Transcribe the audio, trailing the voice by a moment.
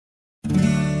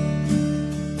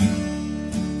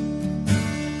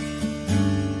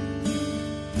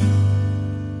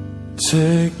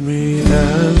Take me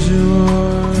as you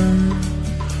are,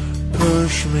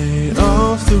 push me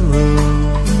off the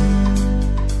road.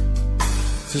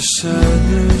 The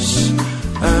sadness,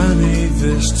 I need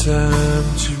this time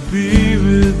to be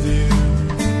with you.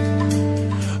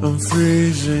 I'm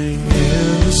freezing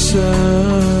in the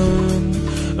sun,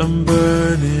 I'm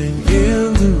burning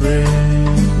in the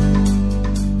rain.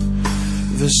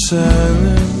 The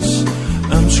silence,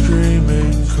 I'm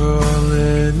screaming,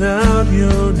 calling out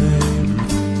your name.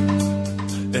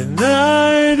 And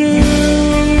I do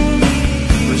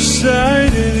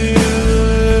recited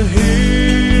you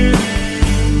here.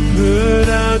 Put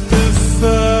out the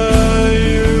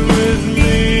fire with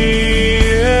me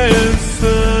and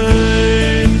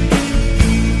find.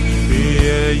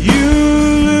 Yeah, you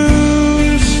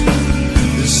lose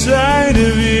the sight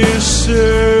of your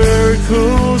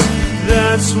circles.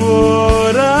 That's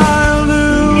what I'll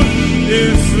do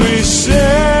if we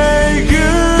say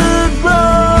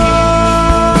goodbye.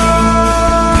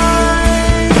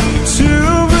 To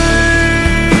me,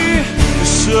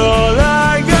 it's all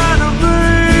I gotta be,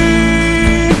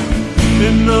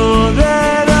 and all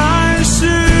that I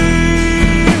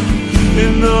see,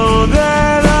 and all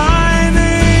that I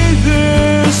need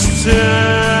this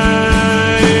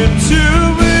time. To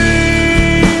me,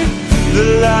 the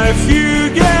life you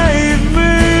gave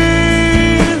me,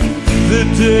 the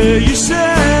day you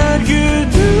said goodnight.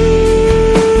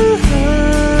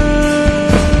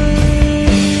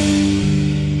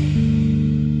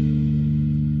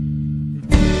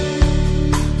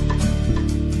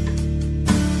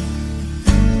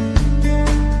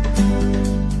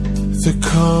 The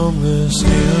calmness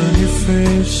in your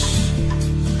face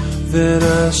that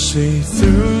I see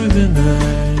through the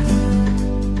night.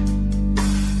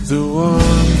 The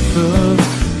warmth of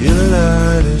your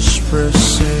light is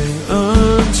pressing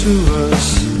onto us.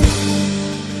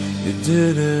 You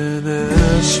didn't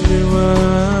ask me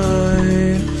why,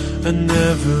 I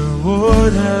never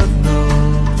would have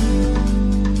known.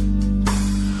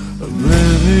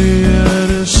 Oblivion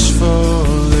is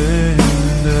falling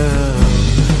down,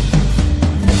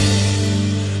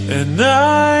 and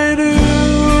I do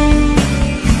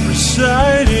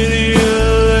recited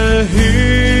you're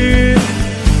here.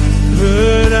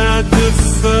 Put out the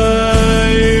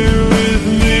fire with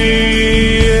me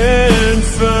and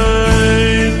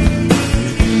find.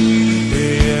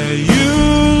 Yeah, you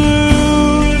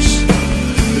lose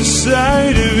the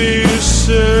sight of your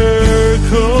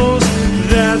circles.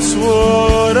 That's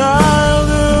what I'll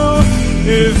do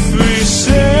if we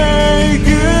say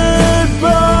goodbye.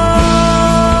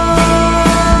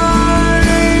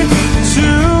 To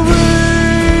me,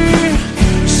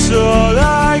 it's all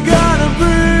I gotta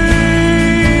be,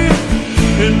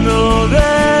 and all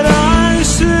that I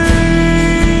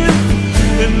see,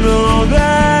 and all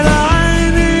that I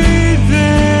need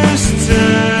this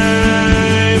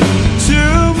time. To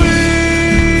me,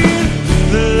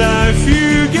 the life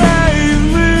you gave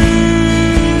me,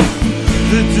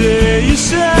 the day you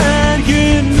said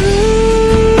goodnight.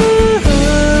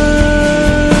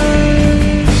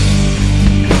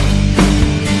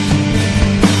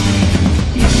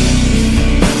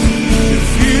 If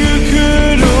you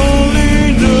could only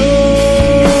know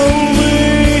me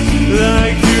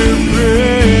like your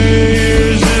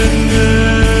prayers at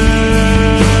night,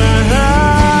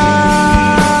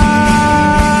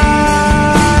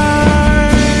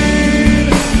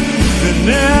 and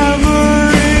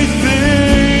everything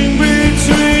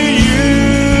between you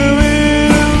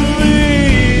and me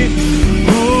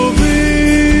will be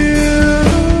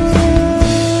alright.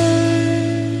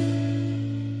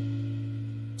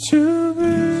 To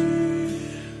me,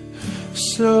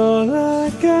 it's all I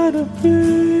gotta be,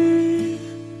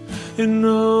 and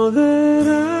all that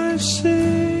I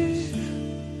see,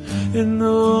 and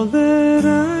all that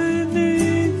I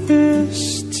need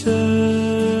this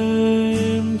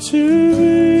time. To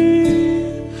be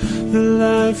the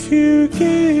life you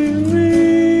gave me,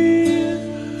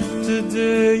 the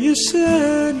day you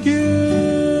said goodnight.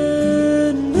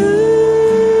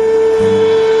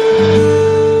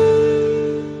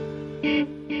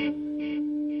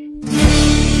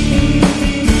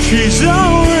 She's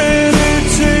already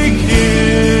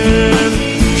taken.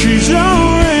 She's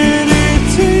already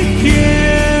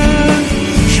taken.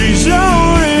 She's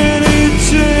already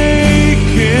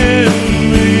taken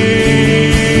me.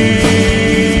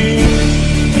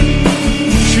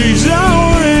 She's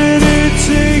already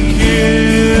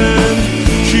taken.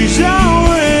 She's already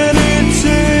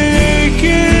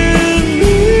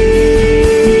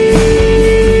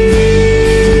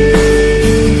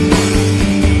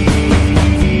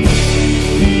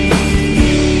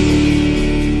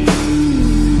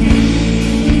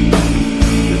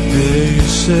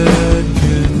said